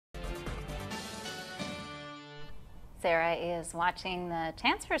Sarah is watching the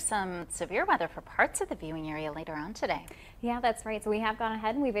chance for some severe weather for parts of the viewing area later on today. Yeah, that's right. So we have gone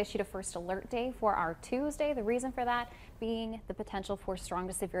ahead and we've issued a first alert day for our Tuesday. The reason for that being the potential for strong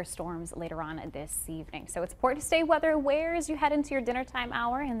to severe storms later on this evening. So it's important to stay weather aware as you head into your dinner time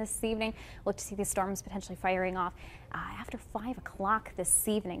hour. And this evening, look to see these storms potentially firing off after 5 o'clock this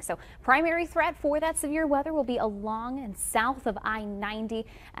evening. So primary threat for that severe weather will be along and south of I-90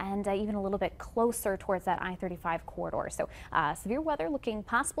 and even a little bit closer towards that I-35 corridor. So severe weather looking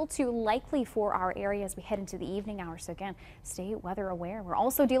possible to likely for our area as we head into the evening hours. So again, stay weather aware. We're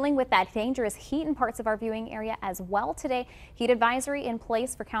also dealing with that dangerous heat in parts of our viewing area as well today. Heat advisory in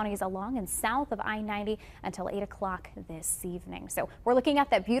place for counties along and south of I-90 until 8 o'clock this evening. So we're looking at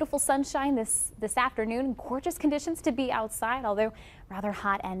that beautiful sunshine this afternoon. Gorgeous conditions to be outside, although rather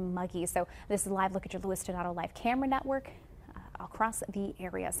hot and muggy. So this is a live look at your Lewis Donato live camera network across the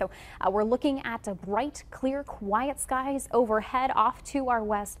area. So we're looking at a bright, clear, quiet skies overhead off to our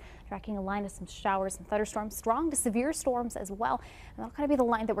west, tracking a line of some showers and thunderstorms, strong to severe storms as well. And that'll kind of be the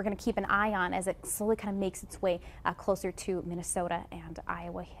line that we're going to keep an eye on as it slowly kind of makes its way closer to Minnesota and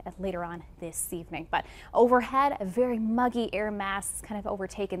Iowa later on this evening. But overhead, a very muggy air mass kind of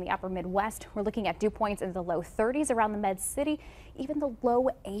overtaken the upper Midwest. We're looking at dew points in the low 30s around the Med City, even the low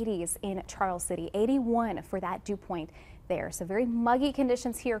 80s in Charles City, 81 for that dew point there. So very muggy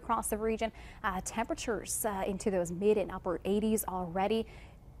conditions here across the region. Temperatures into those mid and upper 80s already.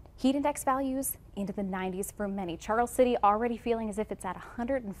 Heat index values into the 90s for many. Charles City already feeling as if it's at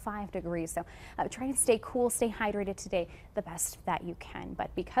 105 degrees. So try to stay cool, stay hydrated today the best that you can.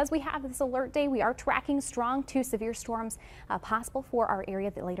 But because we have this alert day, we are tracking strong to severe storms possible for our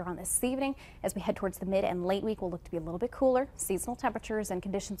area later on this evening. As we head towards the mid and late week, we'll look to be a little bit cooler. Seasonal temperatures and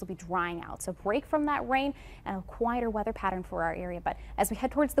conditions will be drying out. So break from that rain and a quieter weather pattern for our area. But as we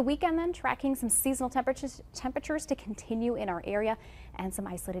head towards the weekend then, tracking some seasonal temperatures to continue in our area and some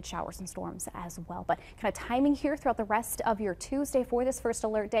isolated showers and storms as well. But kind of timing here throughout the rest of your Tuesday for this first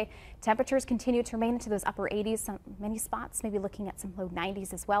alert day. Temperatures continue to remain into those upper 80s. Many spots maybe looking at some low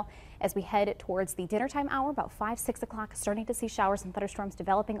 90s as well. As we head towards the dinner time hour, about 5, 6 o'clock, starting to see showers and thunderstorms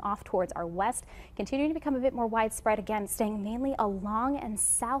developing off towards our west, continuing to become a bit more widespread again, staying mainly along and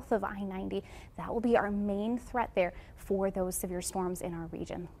south of I-90. That will be our main threat there for those severe storms in our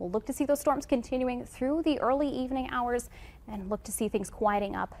region. We'll look to see those storms continuing through the early evening hours and look to see things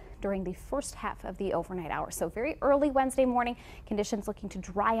quieting up during the first half of the overnight hours. So very early Wednesday morning, conditions looking to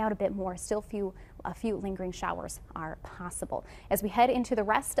dry out a bit more. Still a few lingering showers are possible. As we head into the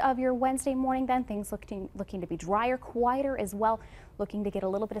rest of your Wednesday morning, then things looking to be drier, quieter as well. Looking to get a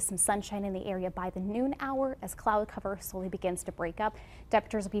little bit of some sunshine in the area by the noon hour as cloud cover slowly begins to break up.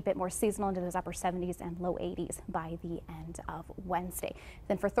 Temperatures will be a bit more seasonal into those upper 70s and low 80s by the end of Wednesday.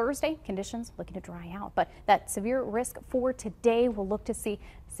 Then for Thursday, conditions looking to dry out, but that severe risk for today, we'll look to see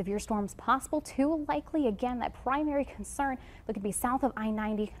severe storms possible. Too likely, again, that primary concern looking to be south of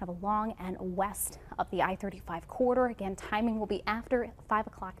I-90, kind of along and west of the I-35 corridor. Again, timing will be after 5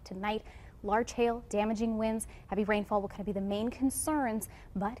 o'clock tonight. Large hail, damaging winds, heavy rainfall will kind of be the main concerns,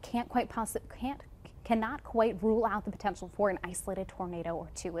 but cannot quite rule out the potential for an isolated tornado or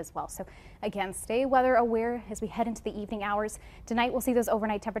two as well. So again, stay weather aware as we head into the evening hours. Tonight we'll see those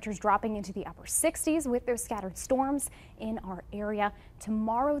overnight temperatures dropping into the upper 60s with those scattered storms in our area.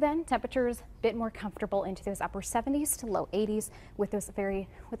 Tomorrow then, temperatures a bit more comfortable into those upper 70s to low 80s with those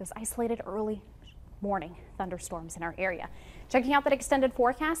isolated early morning thunderstorms in our area. Checking out that extended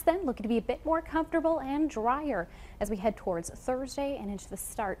forecast then, looking to be a bit more comfortable and drier as we head towards Thursday and into the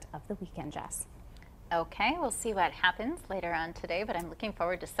start of the weekend, Jess. Okay, we'll see what happens later on today, but I'm looking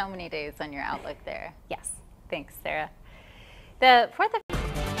forward to so many days on your outlook there. Yes. Thanks, Sarah. For the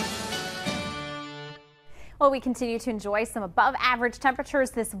Well, we continue to enjoy some above average temperatures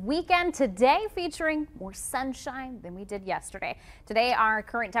this weekend today, featuring more sunshine than we did yesterday. Today, our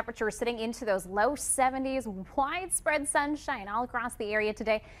current temperature is sitting into those low 70s, widespread sunshine all across the area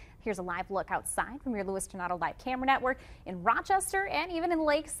today. Here's a live look outside from your Lewis Donato live camera network in Rochester and even in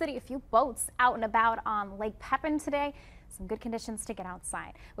Lake City. A few boats out and about on Lake Pepin today. Some good conditions to get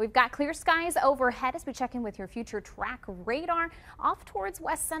outside. We've got clear skies overhead as we check in with your future track radar off towards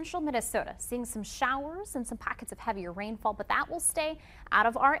west central Minnesota. Seeing some showers and some pockets of heavier rainfall, but that will stay out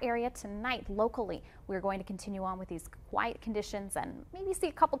of our area tonight locally. We're going to continue on with these quiet conditions and maybe see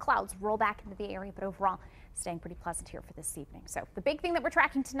a couple clouds roll back into the area, but overall staying pretty pleasant here for this evening. So the big thing that we're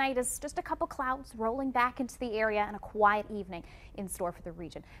tracking tonight is just a couple clouds rolling back into the area and a quiet evening in store for the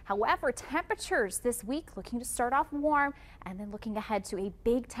region. However, temperatures this week looking to start off warm and then looking ahead to a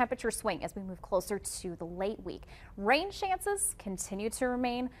big temperature swing as we move closer to the late week. Rain chances continue to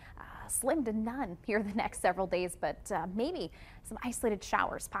remain slim to none here the next several days, but maybe some isolated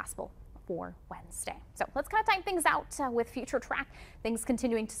showers possible for Wednesday. So let's kind of time things out with future track. Things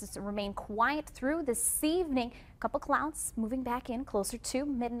continuing to remain quiet through this evening. A couple clouds moving back in closer to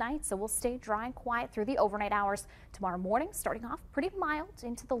midnight, so we'll stay dry and quiet through the overnight hours. Tomorrow morning starting off pretty mild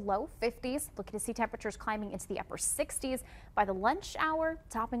into the low 50s. Looking to see temperatures climbing into the upper 60s by the lunch hour,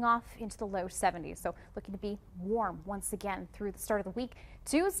 topping off into the low 70s. So looking to be warm once again through the start of the week.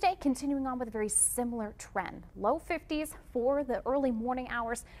 Tuesday continuing on with a very similar trend. Low 50s for the early morning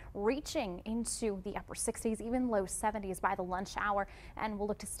hours, reaching into the upper 60s, even low 70s by the lunch hour, and we'll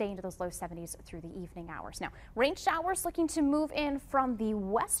look to stay into those low 70s through the evening hours. Now, rain showers looking to move in from the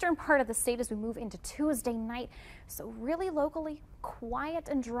western part of the state as we move into Tuesday night. So really locally quiet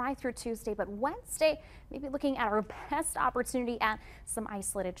and dry through Tuesday, but Wednesday maybe looking at our best opportunity at some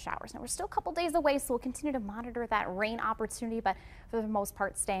isolated showers. Now we're still a couple days away, so we'll continue to monitor that rain opportunity, but for the most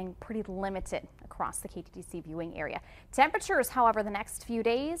part staying pretty limited across the KTTC viewing area. Temperatures, however, the next few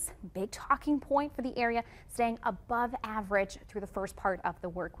days, big talking point for the area, staying above average through the first part of the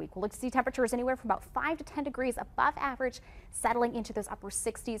work week. We'll look to see temperatures anywhere from about 5 to 10 degrees above average, settling into those upper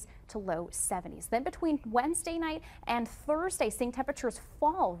 60s to low 70s. Then between Wednesday night and Thursday, seeing temperatures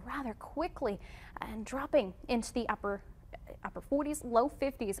fall rather quickly and dropping into the upper 40s, low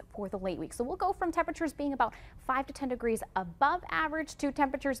 50s for the late week. So we'll go from temperatures being about 5 to 10 degrees above average to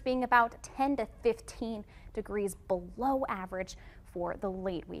temperatures being about 10 to 15 degrees below average for the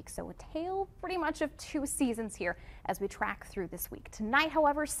late week. So a tale pretty much of two seasons here as we track through this week. Tonight,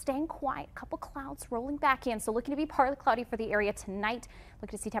 however, staying quiet, a couple clouds rolling back in. So looking to be partly cloudy for the area tonight.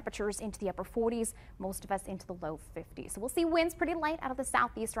 Looking to see temperatures into the upper 40s, most of us into the low 50s. So we'll see winds pretty light out of the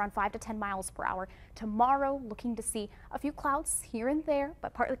southeast around 5 to 10 miles per hour. Tomorrow, looking to see a few clouds here and there,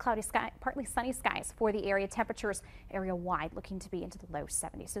 but partly cloudy sky, partly sunny skies for the area. Temperatures area wide looking to be into the low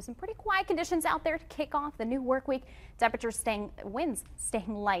 70s. So some pretty quiet conditions out there to kick off the new work week. Temperatures winds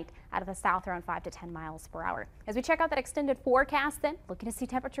staying light out of the south around 5 to 10 miles per hour. As we check out that extended forecast, then looking to see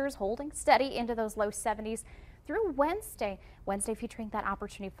temperatures holding steady into those low 70s through Wednesday. Wednesday featuring that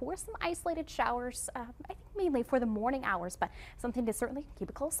opportunity for some isolated showers, I think mainly for the morning hours, but something to certainly keep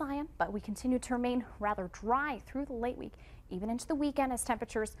a close eye on. But we continue to remain rather dry through the late week, even into the weekend as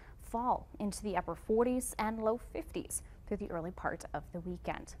temperatures fall into the upper 40s and low 50s through the early part of the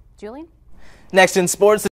weekend. Julian? Next in sports.